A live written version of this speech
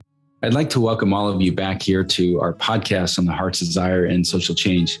I'd like to welcome all of you back here to our podcast on the heart's desire and social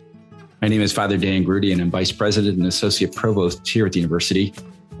change. My name is Father Dan Grudy, and I'm Vice President and Associate Provost here at the university.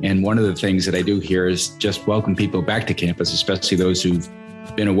 And one of the things that I do here is just welcome people back to campus, especially those who've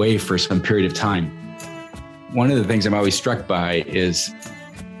been away for some period of time. One of the things I'm always struck by is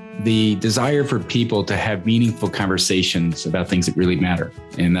the desire for people to have meaningful conversations about things that really matter.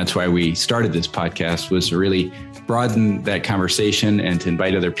 And that's why we started this podcast, was to really broaden that conversation and to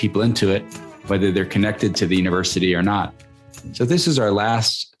invite other people into it, whether they're connected to the university or not. So this is our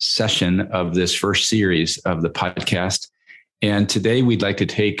last session of this first series of the podcast. And today we'd like to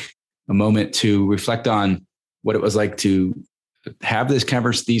take a moment to reflect on what it was like to have these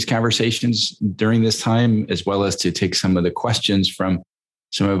conversations during this time, as well as to take some of the questions from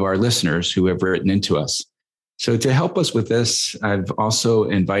some of our listeners who have written into us. So to help us with this, I've also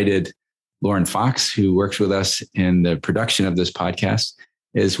invited Lauren Fox, who works with us in the production of this podcast,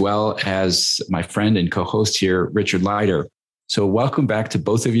 as well as my friend and co-host here, Richard Leiter. So welcome back to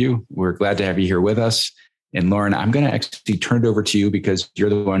both of you. We're glad to have you here with us. And Lauren, I'm going to actually turn it over to you because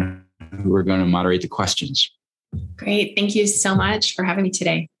you're the one who are going to moderate the questions. Great. Thank you so much for having me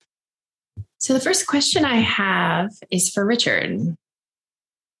today. So the first question I have is for Richard.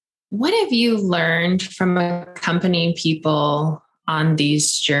 What have you learned from accompanying people on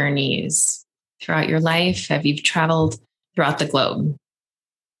these journeys throughout your life? Have you traveled throughout the globe?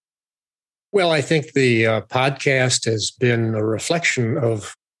 Well, I think the podcast has been a reflection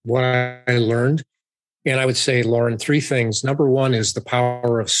of what I learned. And I would say, Lauren, three things. Number one is the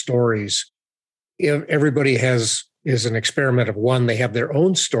power of stories. Everybody is an experiment of one. They have their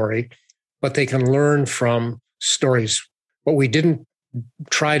own story, but they can learn from stories. What we didn't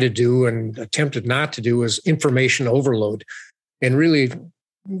try to do and attempted not to do is information overload and really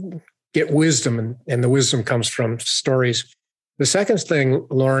get wisdom. And the wisdom comes from stories. The second thing,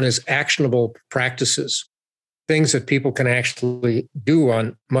 Lauren, is actionable practices, things that people can actually do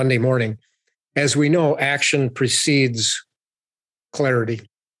on Monday morning. As we know, action precedes clarity.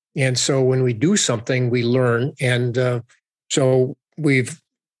 And so when we do something, we learn. And so we've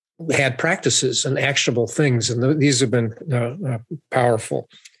had practices and actionable things, and these have been powerful.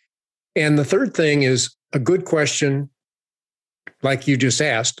 And the third thing is a good question, like you just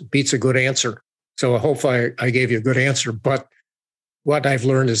asked, beats a good answer. So I hope I gave you a good answer. But what I've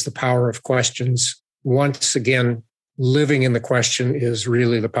learned is the power of questions. Once again, living in the question is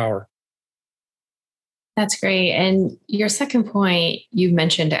really the power. That's great. And your second point, you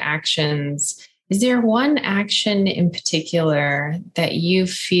mentioned actions. Is there one action in particular that you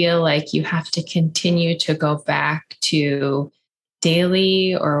feel like you have to continue to go back to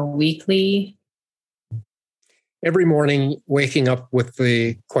daily or weekly? Every morning, waking up with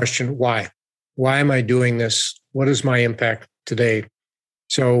the question, why? Why am I doing this? What is my impact today?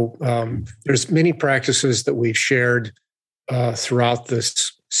 So there's many practices that we've shared throughout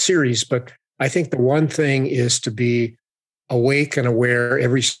this series, but I think the one thing is to be awake and aware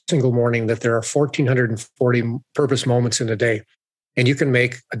every single morning that there are 1,440 purpose moments in a day. And you can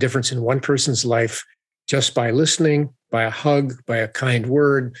make a difference in one person's life just by listening, by a hug, by a kind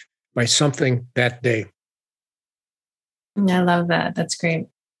word, by something that day. I love that. That's great.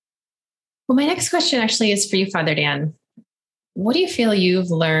 Well, my next question actually is for you, Father Dan. What do you feel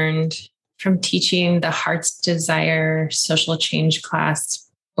you've learned from teaching the Heart's Desire social change class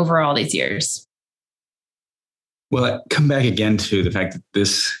over all these years? Well, I come back again to the fact that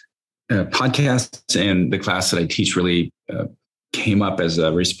this podcast and the class that I teach really came up as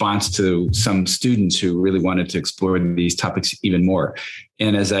a response to some students who really wanted to explore these topics even more.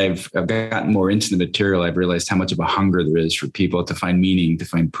 And as I've gotten more into the material, I've realized how much of a hunger there is for people to find meaning, to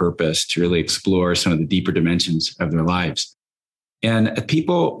find purpose, to really explore some of the deeper dimensions of their lives. And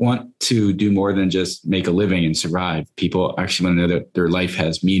people want to do more than just make a living and survive. People actually want to know that their life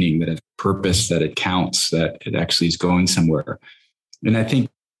has meaning, that it has purpose, that it counts, that it actually is going somewhere. And I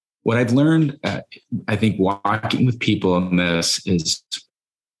think what I've learned, walking with people in this is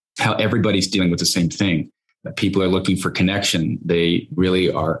how everybody's dealing with the same thing. People are looking for connection. They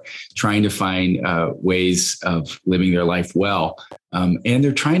really are trying to find ways of living their life well. And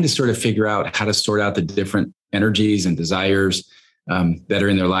they're trying to sort of figure out how to sort out the different energies and desires that are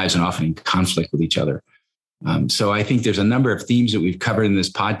in their lives and often in conflict with each other. So I think there's a number of themes that we've covered in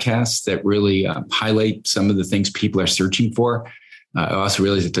this podcast that really highlight some of the things people are searching for. I also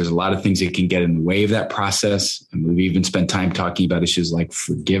realize that there's a lot of things that can get in the way of that process. And we've even spent time talking about issues like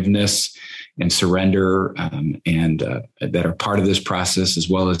forgiveness and surrender and that are part of this process, as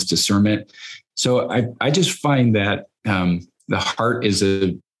well as discernment. So I just find that the heart is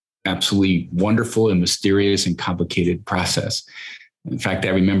a absolutely wonderful and mysterious and complicated process. In fact, I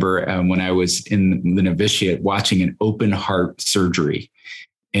remember when I was in the novitiate watching an open heart surgery,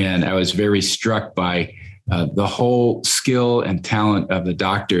 and I was very struck by the whole skill and talent of the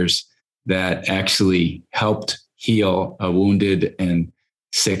doctors that actually helped heal a wounded and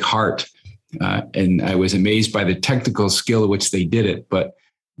sick heart. And I was amazed by the technical skill at which they did it. But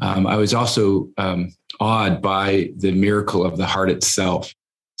I was also awed by the miracle of the heart itself.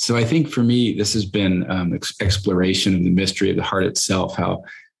 So I think for me, this has been exploration of the mystery of the heart itself, how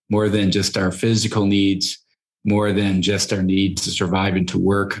more than just our physical needs, more than just our need to survive and to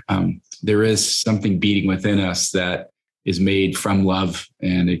work, there is something beating within us that is made from love,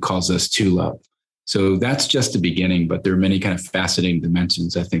 and it calls us to love. So that's just the beginning, but there are many kind of fascinating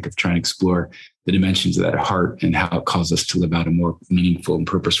dimensions, I think, of trying to explore the dimensions of that heart and how it calls us to live out a more meaningful and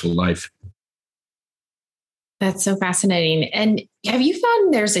purposeful life. That's so fascinating. And have you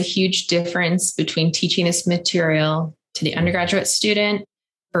found there's a huge difference between teaching this material to the undergraduate student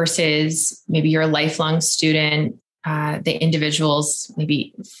versus maybe your lifelong student, the individuals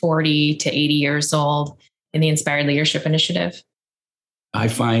maybe 40 to 80 years old in the Inspired Leadership Initiative? I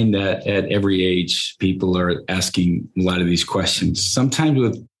find that at every age, people are asking a lot of these questions, sometimes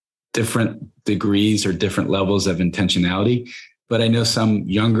with different degrees or different levels of intentionality. But I know some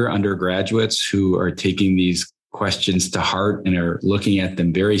younger undergraduates who are taking these questions to heart and are looking at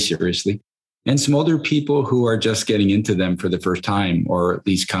them very seriously, and some older people who are just getting into them for the first time, or at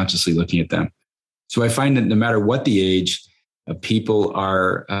least consciously looking at them. So I find that no matter what the age, people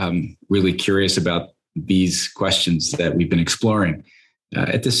are really curious about these questions that we've been exploring.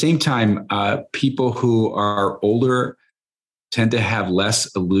 At the same time, people who are older tend to have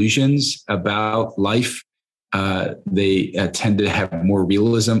less illusions about life. They tend to have more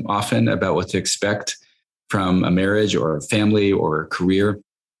realism often about what to expect from a marriage or a family or a career.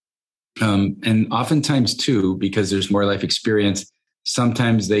 And oftentimes too, because there's more life experience,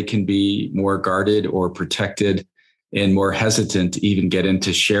 sometimes they can be more guarded or protected and more hesitant to even get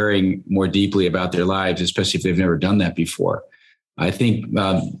into sharing more deeply about their lives, especially if they've never done that before. I think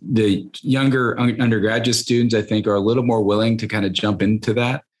the younger undergraduate students, I think, are a little more willing to kind of jump into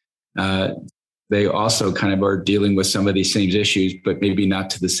that. They also kind of are dealing with some of these same issues, but maybe not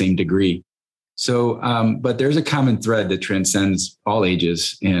to the same degree. So, but there's a common thread that transcends all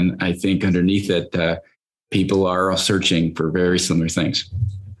ages. And I think underneath it, people are searching for very similar things.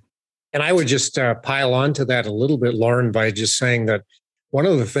 And I would just pile on to that a little bit, Lauren, by just saying that one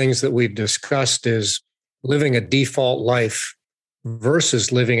of the things that we've discussed is living a default life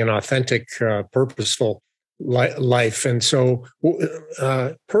versus living an authentic, purposeful life. And so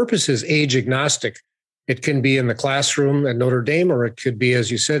purpose is age agnostic. It can be in the classroom at Notre Dame, or it could be,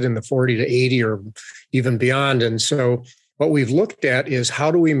 as you said, in the 40 to 80 or even beyond. And so what we've looked at is how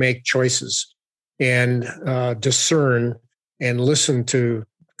do we make choices and discern and listen to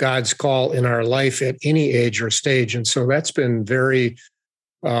God's call in our life at any age or stage. And so that's been very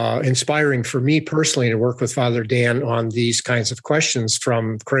inspiring for me personally to work with Father Dan on these kinds of questions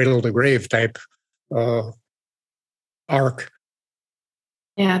from cradle to grave type arc.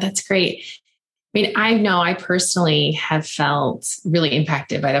 Yeah, that's great. I mean, I know I personally have felt really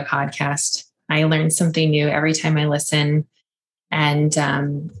impacted by the podcast. I learn something new every time I listen, and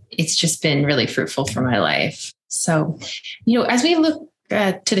it's just been really fruitful for my life. So, as we look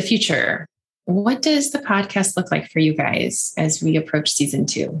to the future, what does the podcast look like for you guys as we approach season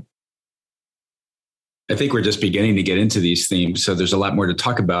 2? I think we're just beginning to get into these themes. So there's a lot more to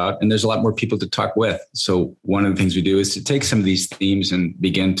talk about, and there's a lot more people to talk with. So one of the things we do is to take some of these themes and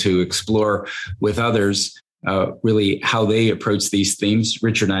begin to explore with others really how they approach these themes.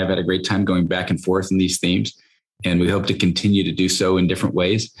 Richard and I have had a great time going back and forth in these themes, and we hope to continue to do so in different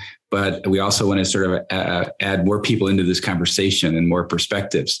ways. But we also want to sort of add more people into this conversation and more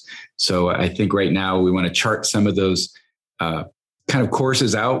perspectives. So I think right now we want to chart some of those kind of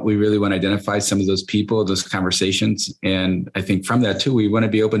courses out. We really want to identify some of those people, those conversations. And I think from that too, we want to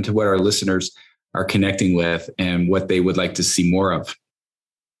be open to what our listeners are connecting with and what they would like to see more of.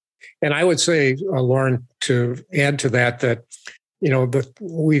 And I would say, Lauren, to add to that,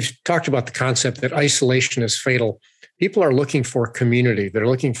 we've talked about the concept that isolation is fatal. People are looking for community. They're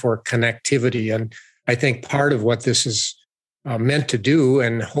looking for connectivity. And I think part of what this is meant to do,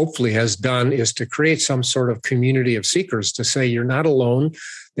 and hopefully has done, is to create some sort of community of seekers, to say you're not alone.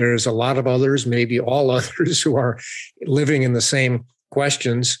 There's a lot of others, maybe all others, who are living in the same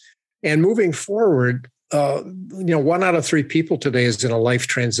questions. And moving forward, 1 out of 3 people today is in a life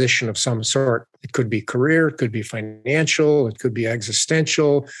transition of some sort. It could be career, it could be financial, it could be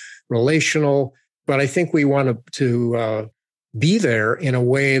existential, relational. But I think we want to be there in a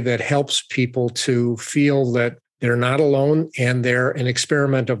way that helps people to feel that They're not alone, and they're an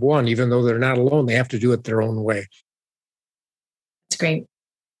experiment of one. Even though they're not alone, they have to do it their own way. That's great.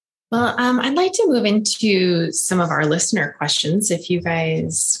 Well, I'd like to move into some of our listener questions, if you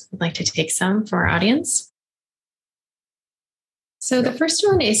guys would like to take some for our audience. So the first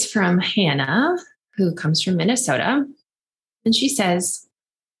one is from Hannah, who comes from Minnesota. And she says,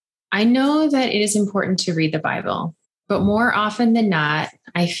 I know that it is important to read the Bible, but more often than not,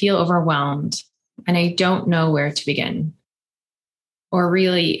 I feel overwhelmed and I don't know where to begin or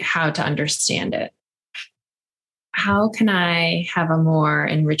really how to understand it. How can I have a more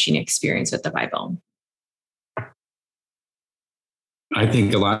enriching experience with the Bible? I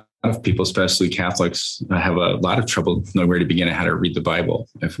think a lot of people, especially Catholics, have a lot of trouble knowing where to begin and how to read the Bible.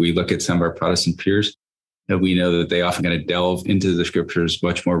 If we look at some of our Protestant peers, we know that they often kind of delve into the scriptures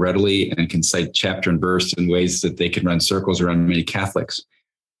much more readily and can cite chapter and verse in ways that they can run circles around many Catholics.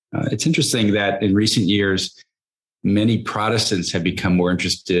 It's interesting that in recent years, many Protestants have become more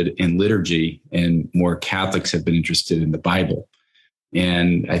interested in liturgy and more Catholics have been interested in the Bible.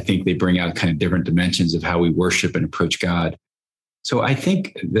 And I think they bring out kind of different dimensions of how we worship and approach God. So I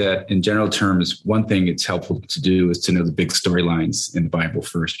think that in general terms, one thing it's helpful to do is to know the big storylines in the Bible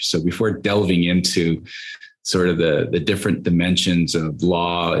first. So before delving into sort of the different dimensions of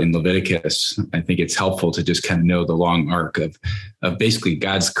law in Leviticus, I think it's helpful to just kind of know the long arc of basically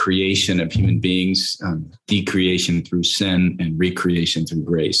God's creation of human beings, decreation through sin and recreation through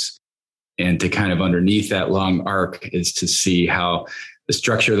grace. And to kind of underneath that long arc is to see how the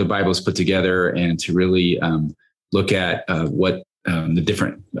structure of the Bible is put together and to really look at what the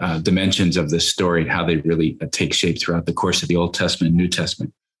different dimensions of this story and how they really take shape throughout the course of the Old Testament and New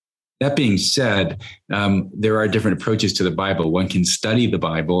Testament. That being said, there are different approaches to the Bible. One can study the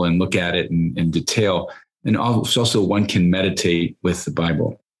Bible and look at it in detail. And also one can meditate with the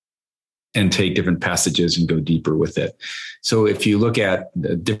Bible and take different passages and go deeper with it. So if you look at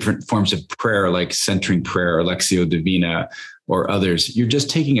the different forms of prayer, like centering prayer, or Lectio Divina, or others, you're just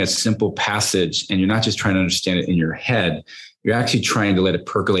taking a simple passage and you're not just trying to understand it in your head. You're actually trying to let it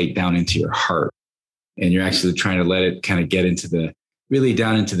percolate down into your heart. And you're actually trying to let it kind of get into really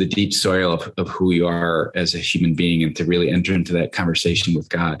down into the deep soil of who you are as a human being and to really enter into that conversation with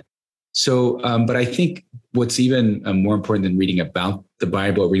God. So, but I think what's even more important than reading about the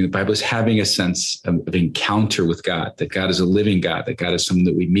Bible, reading the Bible, is having a sense of encounter with God, that God is a living God, that God is someone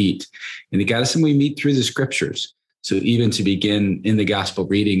that we meet, and that God is someone we meet through the scriptures. So even to begin in the gospel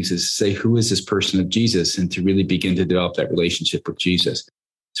readings is to say, who is this person of Jesus? And to really begin to develop that relationship with Jesus.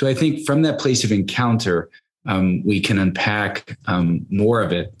 So I think from that place of encounter, we can unpack more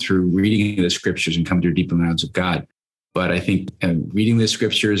of it through reading the scriptures and come to deeper knowledge of God. But I think reading the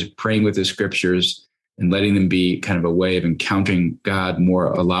scriptures, praying with the scriptures, and letting them be kind of a way of encountering God more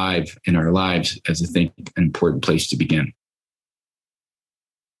alive in our lives is, I think, an important place to begin.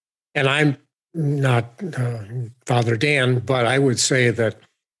 And I'm not Father Dan, but I would say that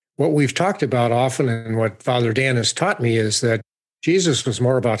what we've talked about often and what Father Dan has taught me is that Jesus was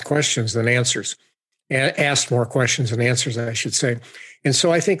more about questions than answers, and asked more questions than answers, I should say. And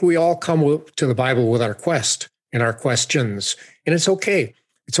so I think we all come to the Bible with our quest and our questions, and it's okay.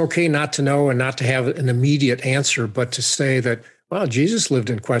 It's okay not to know and not to have an immediate answer, but to say that, well, Jesus lived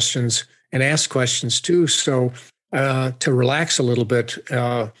in questions and asked questions too. So to relax a little bit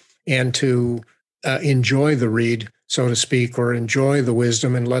and to enjoy the read, so to speak, or enjoy the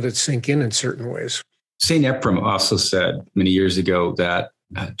wisdom and let it sink in certain ways. St. Ephrem also said many years ago that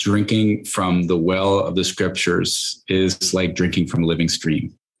drinking from the well of the scriptures is like drinking from a living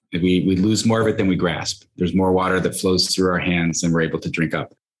stream. We lose more of it than we grasp. There's more water that flows through our hands than we're able to drink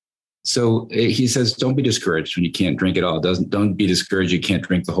up. So he says, don't be discouraged when you can't drink it all. Don't be discouraged you can't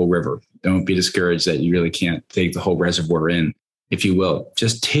drink the whole river. Don't be discouraged that you really can't take the whole reservoir in, if you will.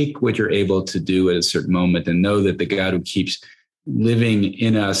 Just take what you're able to do at a certain moment and know that the God who keeps living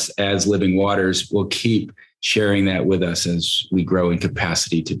in us as living waters will keep sharing that with us as we grow in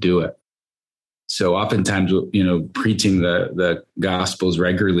capacity to do it. So oftentimes, preaching the Gospels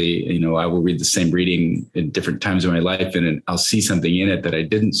regularly, I will read the same reading in different times of my life, and I'll see something in it that I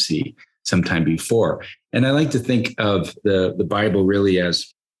didn't see sometime before. And I like to think of the Bible really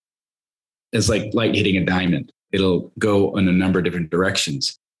as like light hitting a diamond. It'll go in a number of different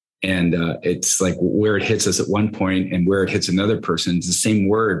directions. And it's like where it hits us at one point and where it hits another person, it's the same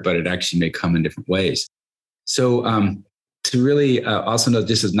word, but it actually may come in different ways. So to really also know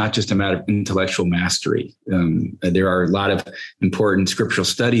this is not just a matter of intellectual mastery. There are a lot of important scriptural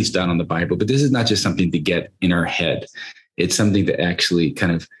studies done on the Bible, but this is not just something to get in our head. It's something to actually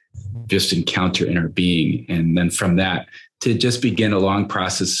kind of just encounter in our being. And then from that, to just begin a long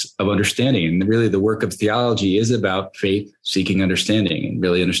process of understanding. And really the work of theology is about faith, seeking understanding, and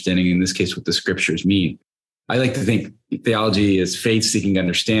really understanding, in this case, what the scriptures mean. I like to think theology is faith, seeking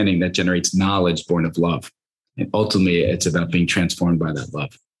understanding that generates knowledge born of love. And ultimately, it's about being transformed by that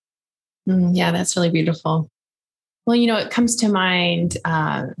love. Yeah, that's really beautiful. Well, it comes to mind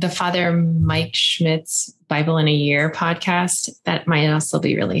the Father Mike Schmidt's Bible in a Year podcast. That might also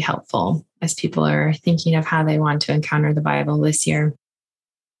be really helpful as people are thinking of how they want to encounter the Bible this year.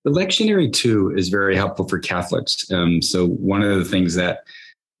 The lectionary, too, is very helpful for Catholics. So one of the things that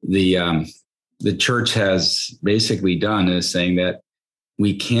the church has basically done is saying that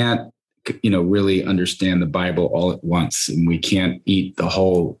we can't, really understand the Bible all at once, and we can't eat the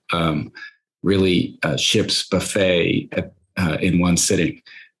whole ship's buffet in one sitting.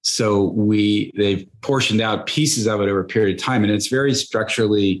 So they've portioned out pieces of it over a period of time, and it's very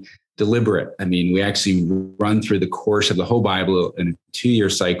structurally deliberate. I mean, we actually run through the course of the whole Bible in a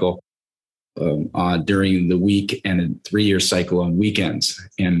 2-year cycle during the week, and a 3-year cycle on weekends.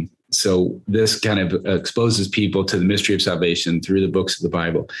 And so this kind of exposes people to the mystery of salvation through the books of the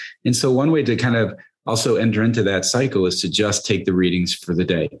Bible. And so one way to kind of also enter into that cycle is to just take the readings for the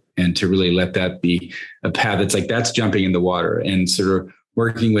day and to really let that be a path. It's like that's jumping in the water and sort of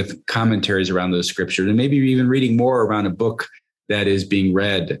working with commentaries around those scriptures, and maybe even reading more around a book that is being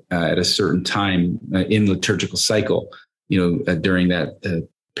read at a certain time in the liturgical cycle, during that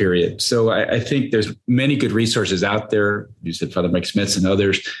period. So I think there's many good resources out there. You said Father Mike Schmitz and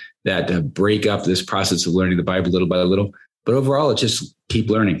others that break up this process of learning the Bible little by little. But overall, it's just keep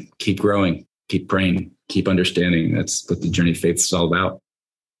learning, keep growing, keep praying, keep understanding. That's what the journey of faith is all about.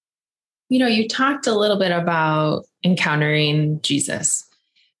 You talked a little bit about encountering Jesus.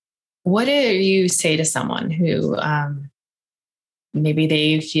 What do you say to someone who maybe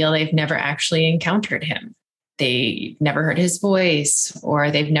they feel they've never actually encountered him? They've never heard his voice, or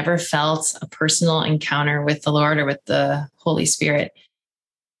they've never felt a personal encounter with the Lord or with the Holy Spirit.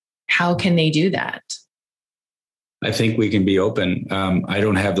 How can they do that? I think we can be open. I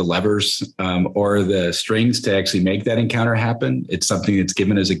don't have the levers or the strings to actually make that encounter happen. It's something that's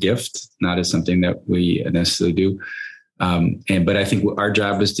given as a gift, not as something that we necessarily do. But I think our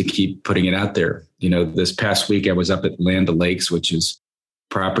job is to keep putting it out there. This past week I was up at Land O'Lakes, which is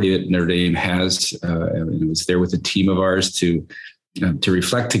property that Notre Dame has. And I was there with a team of ours to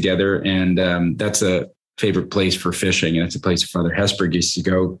reflect together. And that's a favorite place for fishing. And it's a place Father Hesburgh used to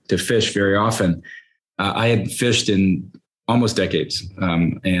go to fish very often. I had fished in almost decades.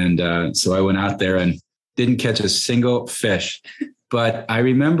 So I went out there and didn't catch a single fish. But I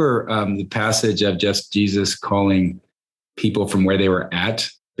remember the passage of just Jesus calling people from where they were at.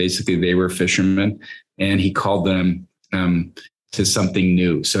 Basically, they were fishermen, and he called them to something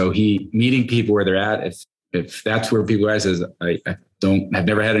new. So meeting people where they're at. If that's where people are, says, I've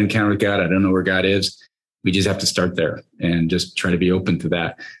never had an encounter with God. I don't know where God is. We just have to start there and just try to be open to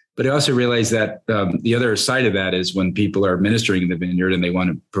that. But I also realize that the other side of that is when people are ministering in the vineyard and they want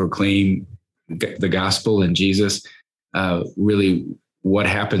to proclaim the gospel and Jesus, really what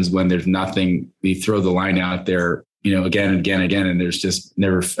happens when there's nothing, we throw the line out there, again and again and again, and there's just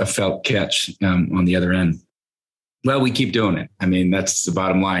never a felt catch on the other end. Well, we keep doing it. I mean, that's the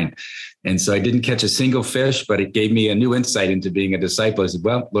bottom line. And so I didn't catch a single fish, but it gave me a new insight into being a disciple. I said,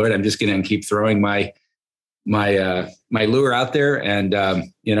 well, Lord, I'm just going to keep throwing my lure out there, and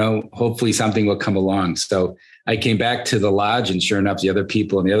hopefully something will come along. So I came back to the lodge, and sure enough, the other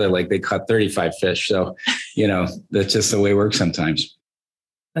people in the other lake, they caught 35 fish. So that's just the way it works sometimes.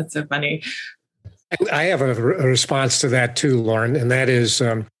 That's so funny. I have a response to that too, Lauren, and that is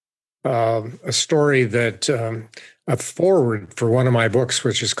a story that a foreword for one of my books,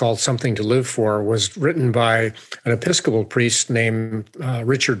 which is called Something to Live For, was written by an Episcopal priest named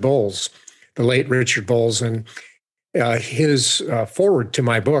Richard Bowles, the late Richard Bowles. And his foreword to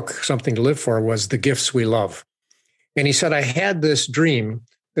my book, Something to Live For, was The Gifts We Love. And he said, I had this dream.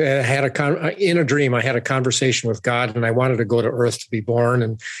 In a dream, I had a conversation with God, and I wanted to go to earth to be born.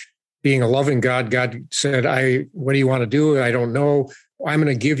 And being a loving God, God said, what do you want to do? I don't know. I'm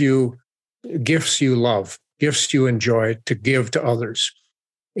going to give you gifts you love, gifts you enjoy to give to others.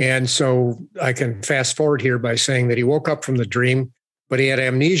 And so I can fast forward here by saying that he woke up from the dream, but he had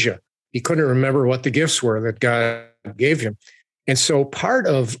amnesia. He couldn't remember what the gifts were that God gave him. And so part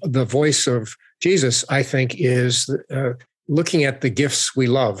of the voice of Jesus, I think, is looking at the gifts we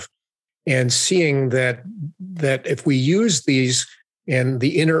love and seeing that if we use these and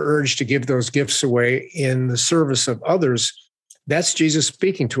the inner urge to give those gifts away in the service of others, that's Jesus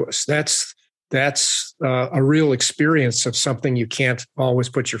speaking to us. That's a real experience of something you can't always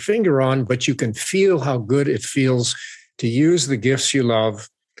put your finger on, but you can feel how good it feels to use the gifts you love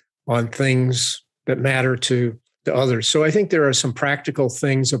on things that matter to others. So I think there are some practical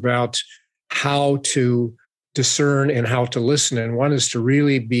things about how to discern and how to listen. And one is to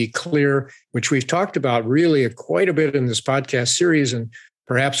really be clear, which we've talked about really quite a bit in this podcast series, and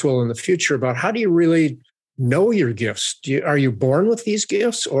perhaps will in the future, about how do you really know your gifts? Are you born with these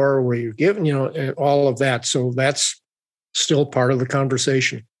gifts, or were you given, and all of that? So that's still part of the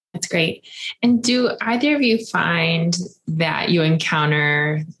conversation. That's great. And do either of you find that you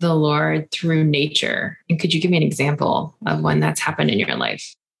encounter the Lord through nature? And could you give me an example of when that's happened in your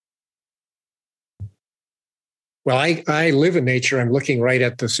life? Well, I live in nature. I'm looking right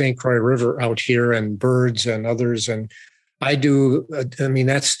at the St. Croix River out here, and birds and others. And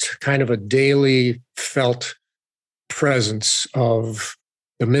that's kind of a daily felt presence of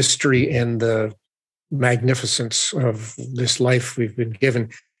the mystery and the magnificence of this life we've been given.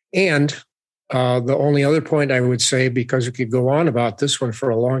 And the only other point I would say, because we could go on about this one for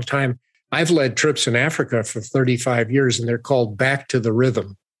a long time, I've led trips in Africa for 35 years, and they're called Back to the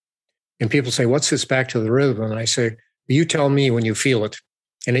Rhythm. And people say, what's this back to the rhythm? And I say, you tell me when you feel it.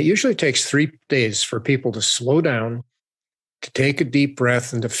 And it usually takes 3 days for people to slow down, to take a deep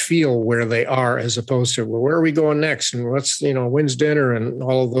breath, and to feel where they are, as opposed to, well, where are we going next? And what's, when's dinner, and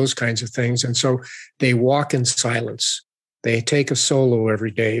all of those kinds of things. And so they walk in silence. They take a solo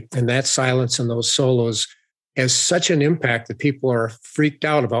every day. And that silence and those solos has such an impact that people are freaked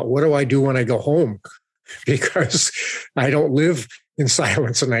out about, what do I do when I go home? Because I don't live in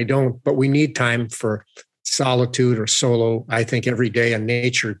silence, and I don't, but we need time for solitude or solo, I think, every day, and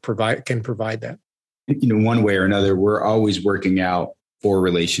nature can provide that. One way or another, we're always working out for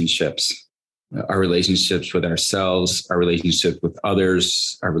relationships, our relationships with ourselves, our relationships with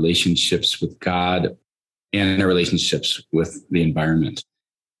others, our relationships with God, and our relationships with the environment.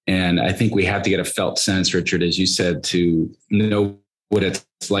 And I think we have to get a felt sense, Richard, as you said, to know what it's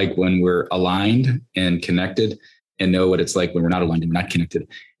like when we're aligned and connected, and know what it's like when we're not aligned and not connected.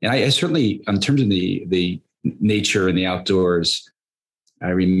 And I certainly, in terms of the nature and the outdoors, I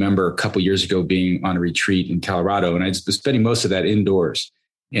remember a couple of years ago being on a retreat in Colorado, and I was spending most of that indoors.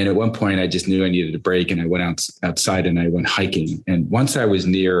 And at one point, I just knew I needed a break, and I went outside and I went hiking. And once I was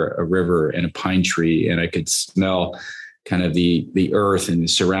near a river and a pine tree, and I could smell kind of the earth and the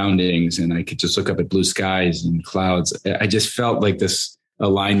surroundings, and I could just look up at blue skies and clouds, I just felt like this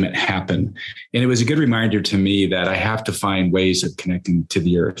alignment happen. And it was a good reminder to me that I have to find ways of connecting to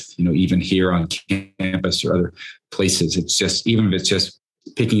the earth, even here on campus or other places. It's just, even if it's just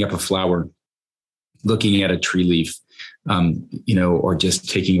picking up a flower, looking at a tree leaf, or just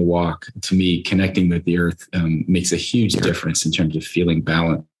taking a walk. To me, connecting with the earth makes a huge difference in terms of feeling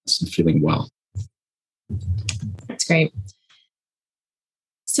balanced and feeling well. That's great.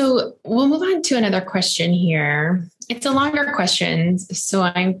 So we'll move on to another question here. It's a longer question, so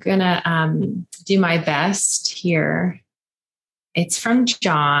I'm going to do my best here. It's from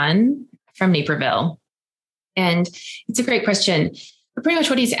John from Naperville. And it's a great question. But pretty much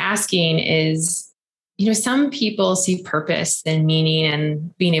what he's asking is, some people see purpose and meaning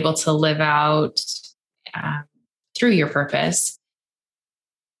and being able to live out through your purpose.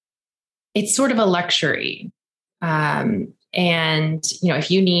 It's sort of a luxury. And,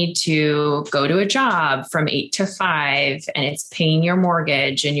 if you need to go to a job from 8 to 5 and it's paying your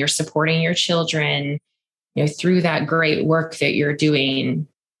mortgage and you're supporting your children, through that great work that you're doing,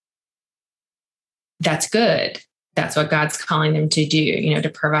 that's good. That's what God's calling them to do, to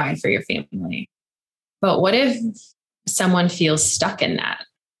provide for your family. But what if someone feels stuck in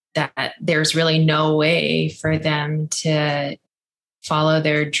that there's really no way for them to follow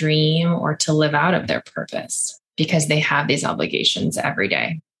their dream or to live out of their purpose because they have these obligations every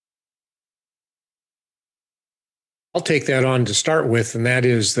day? I'll take that on to start with, and that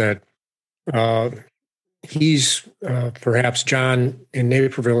is that he's perhaps John in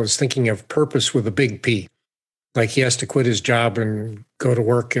Naperville is thinking of purpose with a big P, like he has to quit his job and go to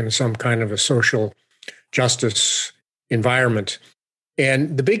work in some kind of a social justice environment.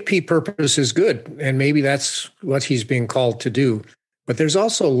 And the big P purpose is good, and maybe that's what he's being called to do. But there's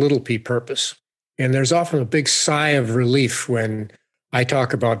also little p purpose. And there's often a big sigh of relief when I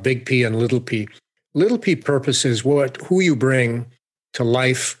talk about big P and little p. Little p purpose is who you bring to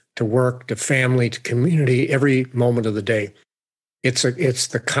life, to work, to family, to community every moment of the day. It's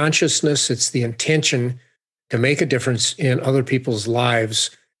the consciousness, it's the intention to make a difference in other people's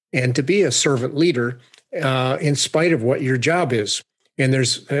lives and to be a servant leader in spite of what your job is. And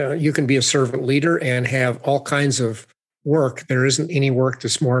you can be a servant leader and have all kinds of work. There isn't any work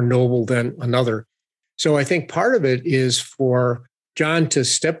that's more noble than another. So I think part of it is for John to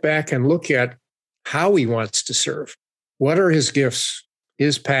step back and look at how he wants to serve. What are his gifts,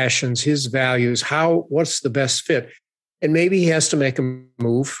 his passions, his values? What's the best fit? And maybe he has to make a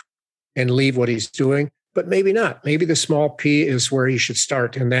move and leave what he's doing, but maybe not. Maybe the small P is where he should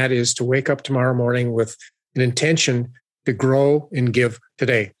start. And that is to wake up tomorrow morning with an intention to grow and give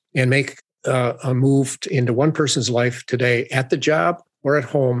today and make a move into one person's life today at the job or at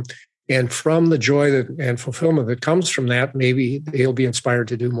home. And from the joy and fulfillment that comes from that, maybe he'll be inspired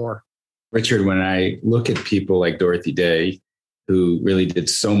to do more. Richard, when I look at people like Dorothy Day, who really did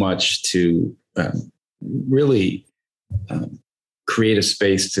so much to really create a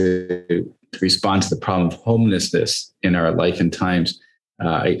space to respond to the problem of homelessness in our life and times,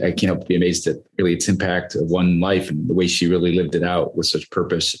 I can't help but be amazed at really its impact of one life and the way she really lived it out with such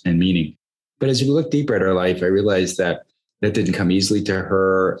purpose and meaning. But as you look deeper at her life, I realized that didn't come easily to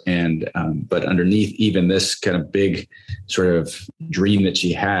her. And but underneath even this kind of big sort of dream that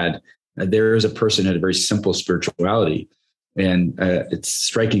she had, there is a person who had a very simple spirituality. And it's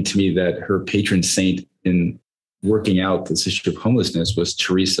striking to me that her patron saint in working out this issue of homelessness was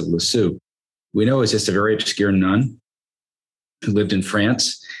Therese of Lisieux. We know it's just a very obscure nun who lived in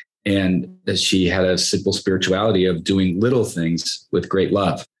France, and she had a simple spirituality of doing little things with great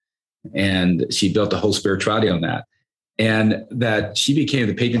love. And she built a whole spirituality on that. And that she became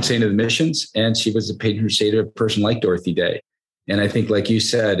the patron saint of the missions, and she was the patron saint of a person like Dorothy Day. And I think, like you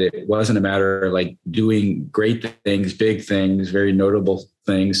said, it wasn't a matter of like doing great things, big things, very notable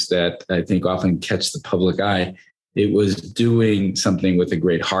things that I think often catch the public eye. It was doing something with a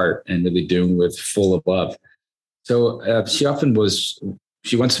great heart and really doing with full of love. So she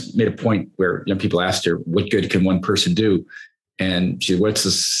once made a point where young people asked her, what good can one person do? And she, what's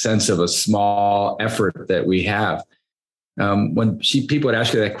the sense of a small effort that we have? When people would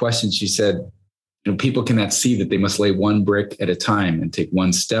ask her that question, she said, people cannot see that they must lay one brick at a time and take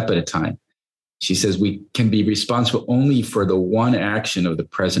one step at a time. She says, we can be responsible only for the one action of the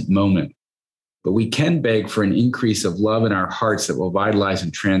present moment, but we can beg for an increase of love in our hearts that will vitalize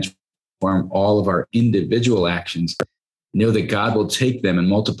and transform all of our individual actions. Know that God will take them and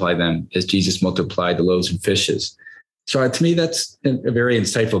multiply them as Jesus multiplied the loaves and fishes. So to me, that's a very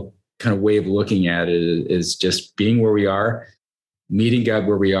insightful kind of way of looking at it, is just being where we are, meeting God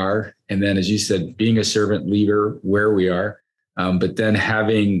where we are. And then, as you said, being a servant leader where we are, but then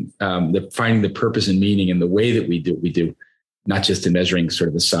having finding the purpose and meaning in the way that we do, not just in measuring sort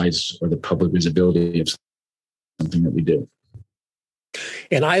of the size or the public visibility of something that we do.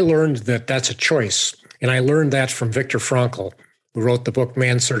 And I learned that that's a choice. And I learned that from Viktor Frankl, who wrote the book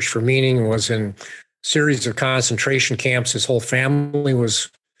Man's Search for Meaning, and was in a series of concentration camps. His whole family was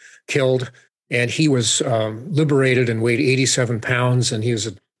killed, and he was liberated and weighed 87 pounds. And he was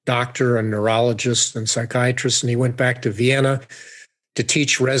a doctor, a neurologist, and psychiatrist. And he went back to Vienna to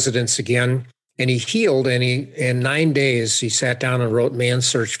teach residents again. And he healed. And in 9 days, he sat down and wrote Man's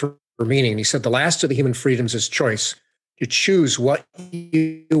Search for Meaning. And he said, the last of the human freedoms is choice. You choose what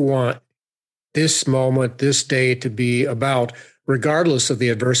you want this moment, this day to be about, regardless of the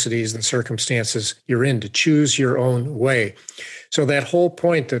adversities and circumstances you're in, to choose your own way. So that whole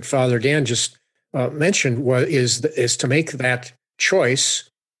point that Father Dan just mentioned is to make that choice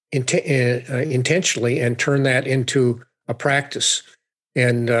intentionally and turn that into a practice.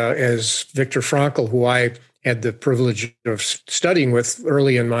 And as Viktor Frankl, who I had the privilege of studying with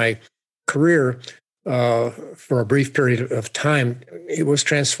early in my career for a brief period of time, it was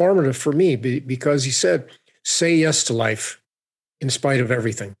transformative for me because he said, say yes to life in spite of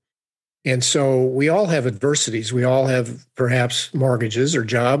everything. And so we all have adversities. We all have perhaps mortgages or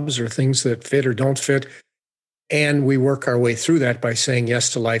jobs or things that fit or don't fit. And we work our way through that by saying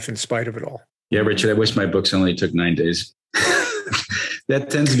yes to life in spite of it all. Yeah, Richard, I wish my books only took 9 days. That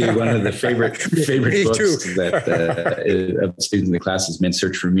tends to be one of the favorite books that of students in the classes, Man's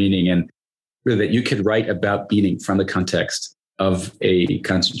Search for Meaning, and really that you could write about meaning from the context of a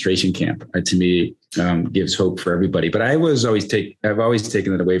concentration camp. To me, gives hope for everybody. But I've always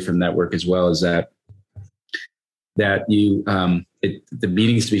taken it away from that work as well, as that the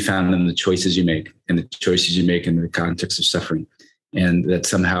meaning is to be found in the choices you make, and the choices you make in the context of suffering, and that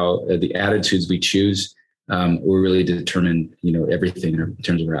somehow the attitudes we choose will really determine, everything in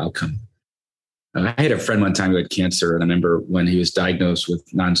terms of our outcome. I had a friend one time who had cancer, and I remember when he was diagnosed with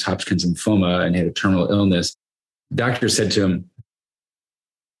non-Hodgkin's lymphoma and had a terminal illness, the doctor said to him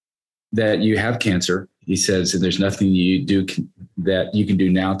that you have cancer. He says, and there's nothing that you can do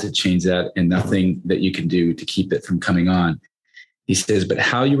now to change that, and nothing that you can do to keep it from coming on. He says, but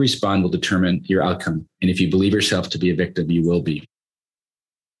how you respond will determine your outcome. And if you believe yourself to be a victim, you will be.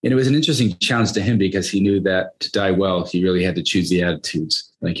 And it was an interesting challenge to him because he knew that to die well, he really had to choose the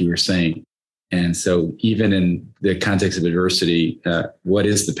attitudes, like you were saying. And so even in the context of adversity, what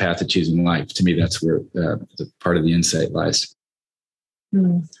is the path to choosing life? To me, that's where the part of the insight lies.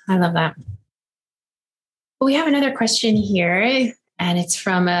 I love that. Well, we have another question here, and it's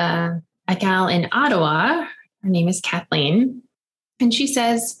from a gal in Ottawa. Her name is Kathleen. And she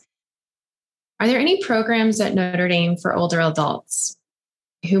says, are there any programs at Notre Dame for older adults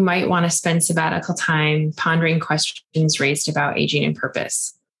who might want to spend sabbatical time pondering questions raised about aging and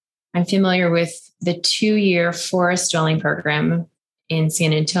purpose? I'm familiar with the 2-year forest dwelling program in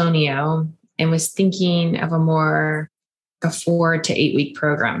San Antonio and was thinking of a 4 to 8 week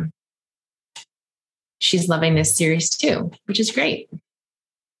program. She's loving this series too, which is great.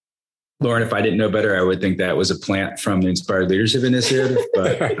 Lauren, if I didn't know better, I would think that was a plant from the Inspired Leadership Initiative.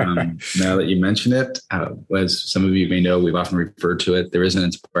 But now that you mention it, as some of you may know, we've often referred to it. There is an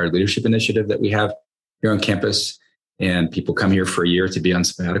Inspired Leadership Initiative that we have here on campus. And people come here for a year to be on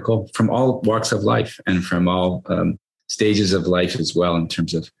sabbatical from all walks of life and from all stages of life as well, in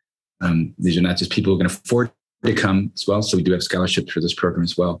terms of these are not just people who can afford to come as well. So we do have scholarships for this program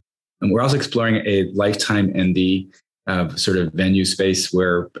as well. And we're also exploring a lifetime ND sort of venue space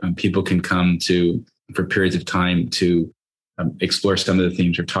where people can come to for periods of time to explore some of the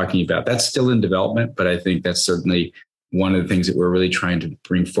themes we're talking about. That's still in development, but I think that's certainly one of the things that we're really trying to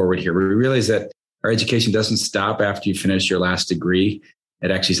bring forward here. We realize that our education doesn't stop after you finish your last degree.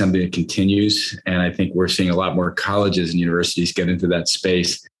 It's actually something that continues. And I think we're seeing a lot more colleges and universities get into that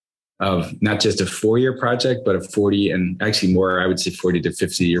space of not just a 4-year project, but a 40 and actually more, I would say 40 to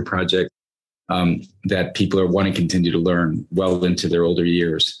 50-year project that people are wanting to continue to learn well into their older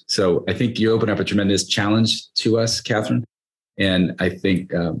years. So I think you open up a tremendous challenge to us, Catherine. And I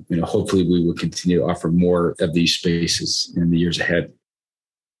think, hopefully we will continue to offer more of these spaces in the years ahead.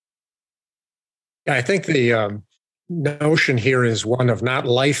 I think the notion here is one of not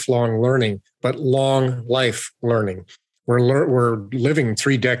lifelong learning, but long life learning. We're living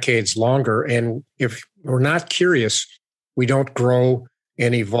 3 decades longer. And if we're not curious, we don't grow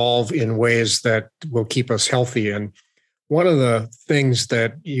and evolve in ways that will keep us healthy. And one of the things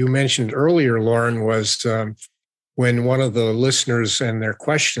that you mentioned earlier, Lauren, was when one of the listeners and their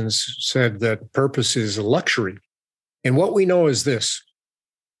questions said that purpose is a luxury. And what we know is this.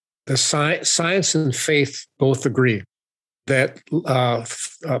 The science and faith both agree that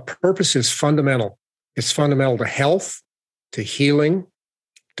purpose is fundamental. It's fundamental to health, to healing,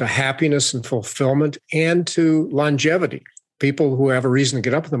 to happiness and fulfillment, and to longevity. People who have a reason to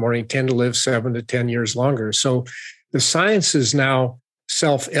get up in the morning tend to live 7 to 10 years longer. So the science is now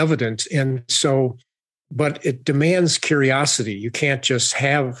self-evident. And so, but it demands curiosity. You can't just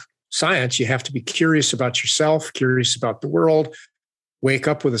have science. You have to be curious about yourself, curious about the world, wake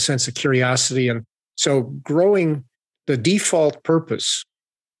up with a sense of curiosity. And so growing the default purpose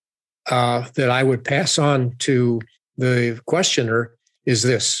that I would pass on to the questioner is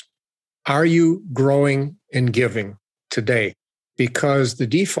this. Are you growing and giving today? Because the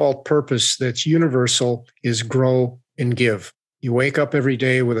default purpose that's universal is grow and give. You wake up every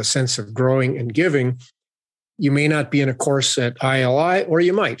day with a sense of growing and giving. You may not be in a course at ILI, or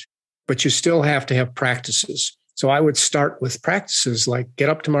you might, but you still have to have practices. So I would start with practices like get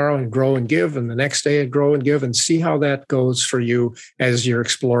up tomorrow and grow and give, and the next day grow and give, and see how that goes for you as you're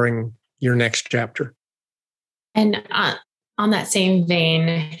exploring your next chapter. And on that same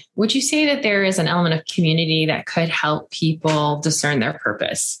vein, would you say that there is an element of community that could help people discern their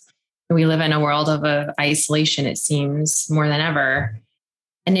purpose? We live in a world of isolation, it seems, more than ever.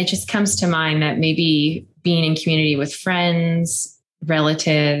 And it just comes to mind that maybe being in community with friends,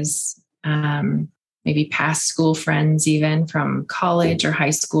 relatives, maybe past school friends, even from college or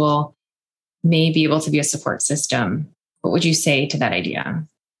high school, may be able to be a support system. What would you say to that idea?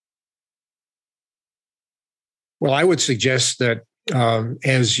 Well, I would suggest that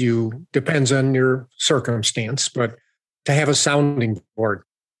depends on your circumstance, but to have a sounding board.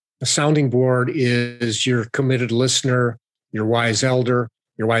 A sounding board is your committed listener, your wise elder,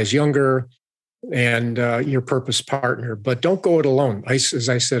 your wise younger, and your purpose partner. But don't go it alone. As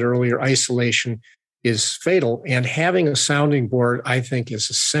I said earlier, isolation is fatal. And having a sounding board, I think, is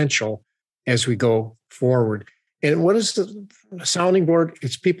essential as we go forward. And what is the sounding board?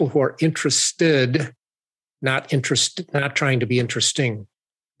 It's people who are interested, not trying to be interesting.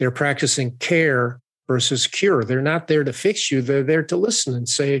 They're practicing care versus cure. They're not there to fix you. They're there to listen and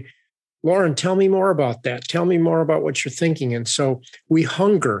say, Lauren, tell me more about that. Tell me more about what you're thinking. And so we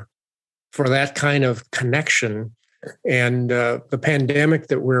hunger for that kind of connection. And the pandemic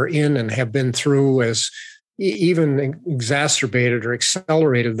that we're in and have been through has even exacerbated or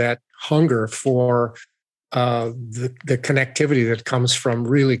accelerated that hunger for the connectivity that comes from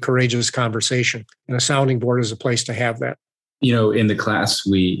really courageous conversation. And a sounding board is a place to have that. In the class,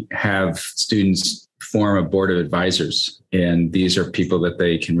 we have students form a board of advisors, and these are people that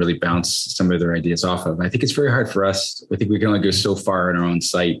they can really bounce some of their ideas off of. I think it's very hard for us. I think we can only go so far in our own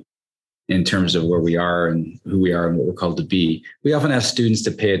sight in terms of where we are and who we are and what we're called to be. We often ask students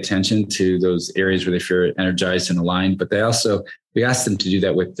to pay attention to those areas where they feel energized and aligned, but we ask them to do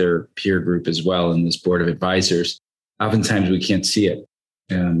that with their peer group as well in this board of advisors. Oftentimes we can't see it.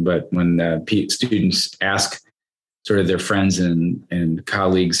 But when students ask sort of their friends and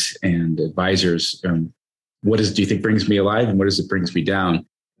colleagues and advisors, what do you think brings me alive and what does it brings me down?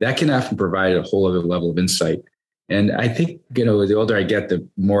 That can often provide a whole other level of insight. And I think, the older I get, the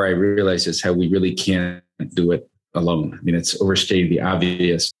more I realize is how we really can't do it alone. I mean, it's overstating the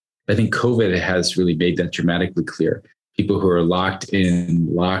obvious. I think COVID has really made that dramatically clear. People who are locked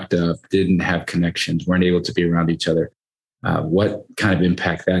in, locked up, didn't have connections, weren't able to be around each other. What kind of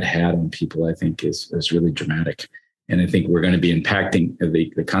impact that had on people, I think, is really dramatic. And I think we're going to be impacting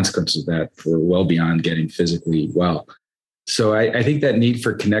the consequences of that for well beyond getting physically well. So I think that need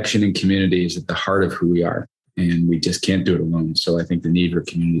for connection and community is at the heart of who we are. And we just can't do it alone. So I think the need for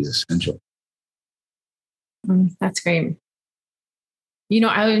community is essential. That's great.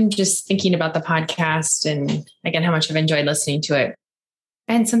 I'm just thinking about the podcast and again, how much I've enjoyed listening to it.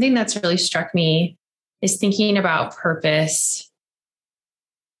 And something that's really struck me is thinking about purpose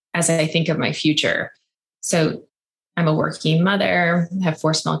as I think of my future. So I'm a working mother, have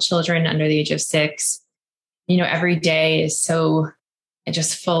 4 small children under the age of 6. Every day is so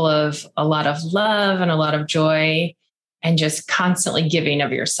just full of a lot of love and a lot of joy and just constantly giving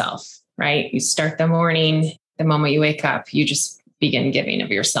of yourself, right? You start the morning, the moment you wake up, you just begin giving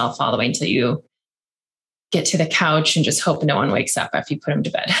of yourself all the way until you get to the couch and just hope no one wakes up after you put them to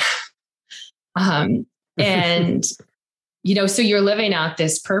bed. So you're living out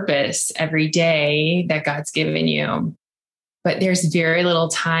this purpose every day that God's given you, but there's very little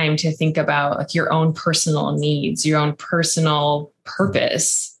time to think about like your own personal needs, your own personal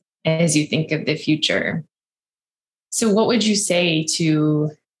purpose as you think of the future. So what would you say to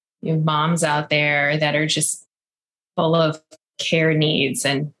moms out there that are just full of care needs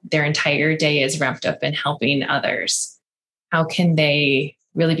and their entire day is wrapped up in helping others? How can they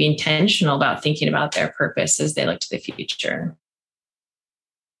really be intentional about thinking about their purpose as they look to the future?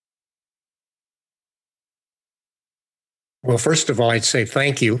 Well, first of all, I'd say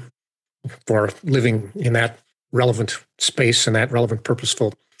thank you for living in that relevant space and that relevant,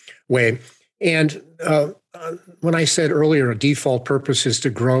 purposeful way. And when I said earlier, a default purpose is to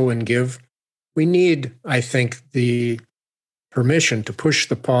grow and give, we need, I think, the permission to push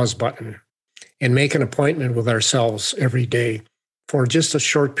the pause button and make an appointment with ourselves every day for just a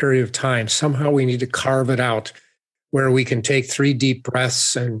short period of time. Somehow we need to carve it out where we can take 3 deep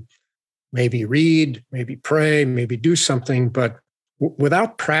breaths and maybe read, maybe pray, maybe do something. But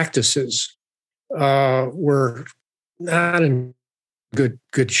without practices, we're not in good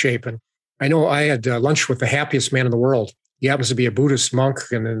shape. And I know I had lunch with the happiest man in the world. He happens to be a Buddhist monk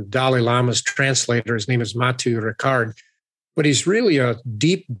and the Dalai Lama's translator. His name is Matthieu Ricard. But he's really a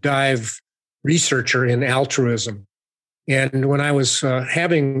deep dive researcher in altruism. And when I was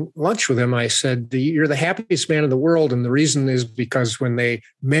having lunch with him, I said, "You're the happiest man in the world." And the reason is because when they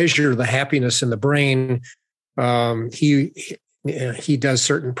measure the happiness in the brain, he does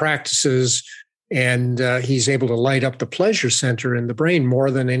certain practices and he's able to light up the pleasure center in the brain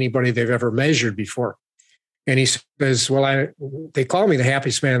more than anybody they've ever measured before. And he says, "Well, they call me the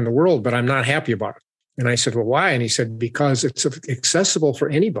happiest man in the world, but I'm not happy about it." And I said, "Well, why?" And he said, "Because it's accessible for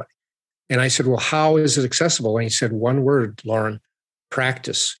anybody." And I said, "Well, how is it accessible?" And he said, "One word, Lauren,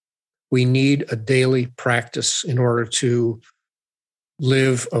 practice. We need a daily practice in order to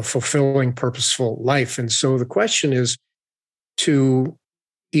live a fulfilling, purposeful life." And so the question is to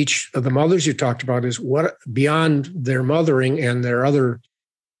each of the mothers you talked about is what, beyond their mothering and their other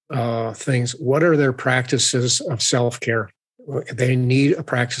things, what are their practices of self-care? They need a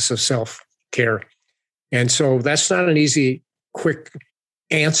practice of self-care. And so that's not an easy, quick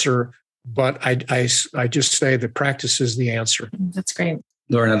answer, but I just say the practice is the answer. That's great.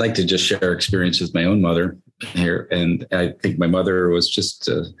 Lauren, I'd like to just share experience with my own mother here. And I think my mother was just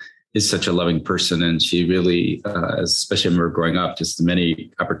is such a loving person. And she really, especially when we were growing up, just the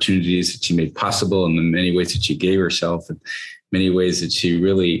many opportunities that she made possible and the many ways that she gave herself and many ways that she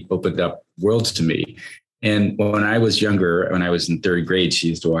really opened up worlds to me. And when I was younger, when I was in 3rd grade, she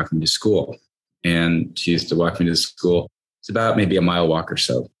used to walk me to school. And she used to walk me to school. It's about maybe a mile walk or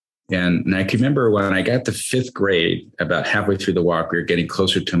so. And I can remember when I got to 5th grade, about halfway through the walk, we were getting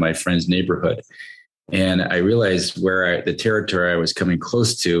closer to my friend's neighborhood. And I realized the territory I was coming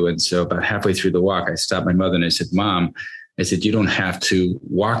close to. And so about halfway through the walk, I stopped my mother and I said, Mom, I said, you don't have to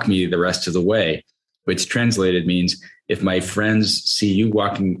walk me the rest of the way, which translated means if my friends see you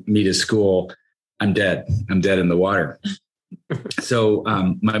walking me to school, I'm dead. I'm dead in the water. So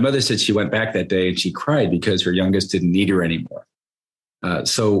my mother said she went back that day and she cried because her youngest didn't need her anymore.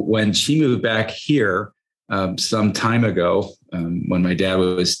 So when she moved back here some time ago, when my dad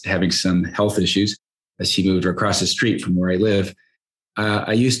was having some health issues, she moved across the street from where I live.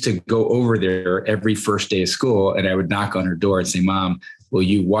 I used to go over there every first day of school and I would knock on her door and say, Mom, will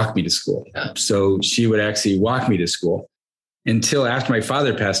you walk me to school? So she would actually walk me to school until after my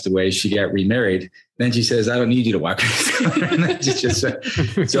father passed away, she got remarried. Then she says, I don't need you to walk me to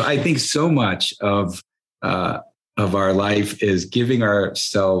school. So I think so much of our life is giving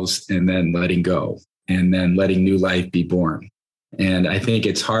ourselves and then letting go and then letting new life be born. And I think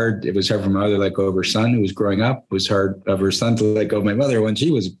it's hard. It was hard for my mother to let go of her son who was growing up. It was hard of her son to let go of my mother when she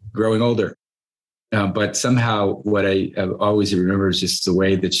was growing older. But somehow what I always remember is just the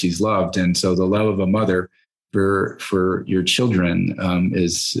way that she's loved. And so the love of a mother for your children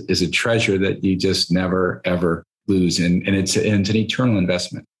is a treasure that you just never, ever lose. And it's an eternal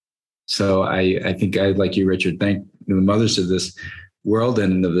investment. So I think I, like you, Richard, thank the mothers of this world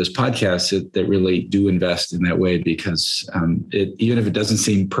and of this podcast that really do invest in that way, because even if it doesn't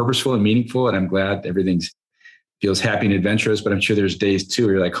seem purposeful and meaningful, and I'm glad everything feels happy and adventurous, but I'm sure there's days too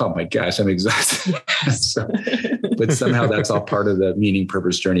where you're like, oh my gosh, I'm exhausted. But somehow that's all part of the meaning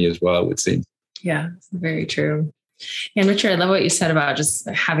purpose journey as well, it would seem. Yeah, very true. And Richard, I love what you said about just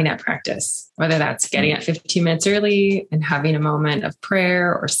having that practice, whether that's getting up 15 minutes early and having a moment of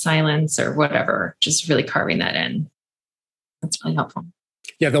prayer or silence or whatever, just really carving that in. That's really helpful.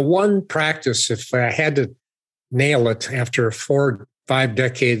 Yeah, the one practice, if I had to nail it after 4-5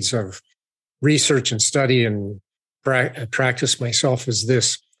 decades of research and study and practice myself, is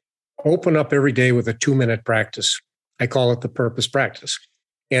this: open up every day with a 2-minute practice. I call it the purpose practice.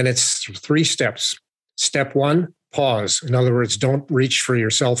 And it's 3 steps. Step 1, pause. In other words, don't reach for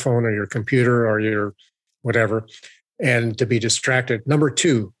your cell phone or your computer or your whatever and to be distracted. Number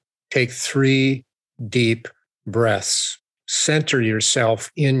 2, take 3 deep breaths. Center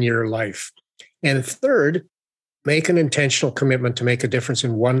yourself in your life. And 3rd, make an intentional commitment to make a difference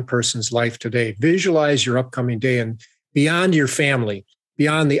in one person's life today. Visualize your upcoming day and beyond your family,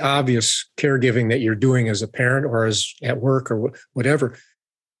 beyond the obvious caregiving that you're doing as a parent or as at work or whatever.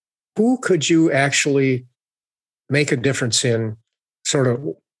 Who could you actually make a difference in, sort of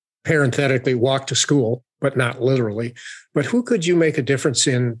parenthetically, walk to school, but not literally, but who could you make a difference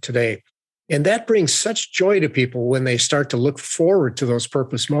in today? And that brings such joy to people when they start to look forward to those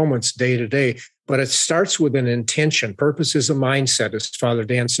purpose moments day to day. But it starts with an intention. Purpose is a mindset, as Father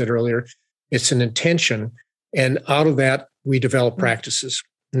Dan said earlier. It's an intention. And out of that, we develop practices.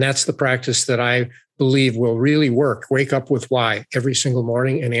 And that's the practice that I believe will really work. Wake up with why every single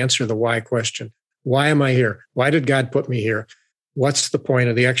morning and answer the why question. Why am I here? Why did God put me here? What's the point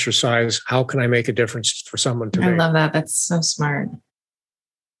of the exercise? How can I make a difference for someone today? I love that. That's so smart.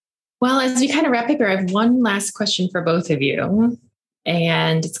 Well, as we kind of wrap up here, I have one last question for both of you,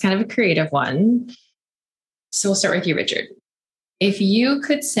 and it's kind of a creative one. So we'll start with you, Richard. If you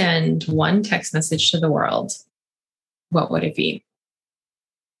could send one text message to the world, what would it be?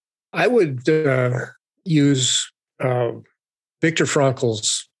 I would use Viktor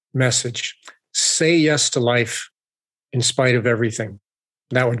Frankl's message, say yes to life in spite of everything.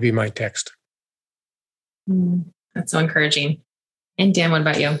 That would be my text. That's so encouraging. And Dan, what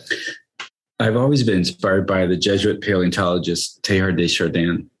about you? I've always been inspired by the Jesuit paleontologist Teilhard de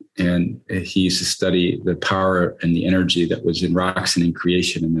Chardin. And he used to study the power and the energy that was in rocks and in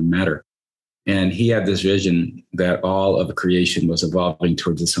creation and in matter. And he had this vision that all of creation was evolving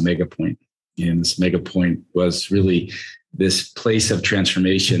towards this omega point. And this omega point was really this place of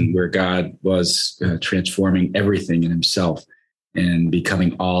transformation where God was transforming everything in himself and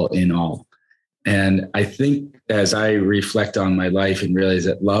becoming all in all. And I think as I reflect on my life and realize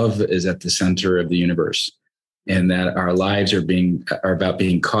that love is at the center of the universe and that our lives are about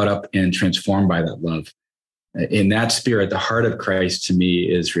being caught up and transformed by that love. In that spirit, the heart of Christ to me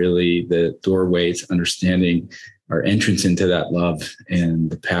is really the doorway to understanding our entrance into that love and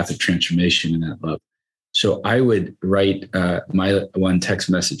the path of transformation in that love. So I would write my one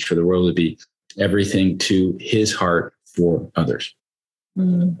text message for the world would be everything to his heart for others.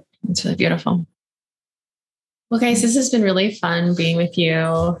 That's really beautiful. Well, guys, this has been really fun being with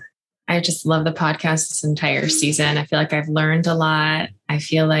you. I just love the podcast this entire season. I feel like I've learned a lot. I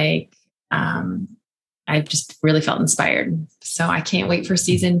feel like I've just really felt inspired. So I can't wait for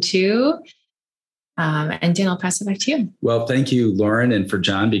season 2. And Dan, I'll pass it back to you. Well, thank you, Lauren, and for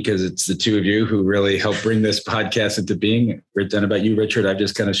John, because it's the two of you who really helped bring this podcast into being. We're done about you, Richard. I've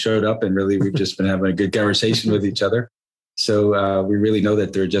just kind of showed up and really we've just been having a good conversation with each other. So we really know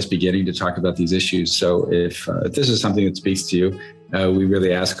that they're just beginning to talk about these issues. So if this is something that speaks to you, we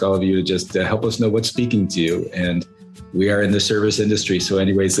really ask all of you to just help us know what's speaking to you. And we are in the service industry. So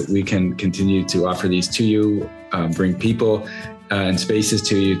any ways that we can continue to offer these to you, bring people and spaces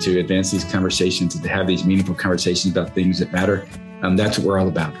to you to advance these conversations and to have these meaningful conversations about things that matter. That's what we're all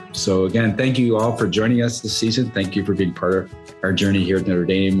about. So again, thank you all for joining us this season. Thank you for being part of our journey here at Notre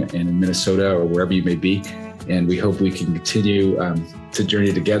Dame and in Minnesota or wherever you may be. And we hope we can continue to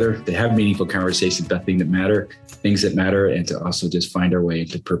journey together, to have meaningful conversations about things that matter, and to also just find our way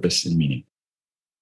into purpose and meaning.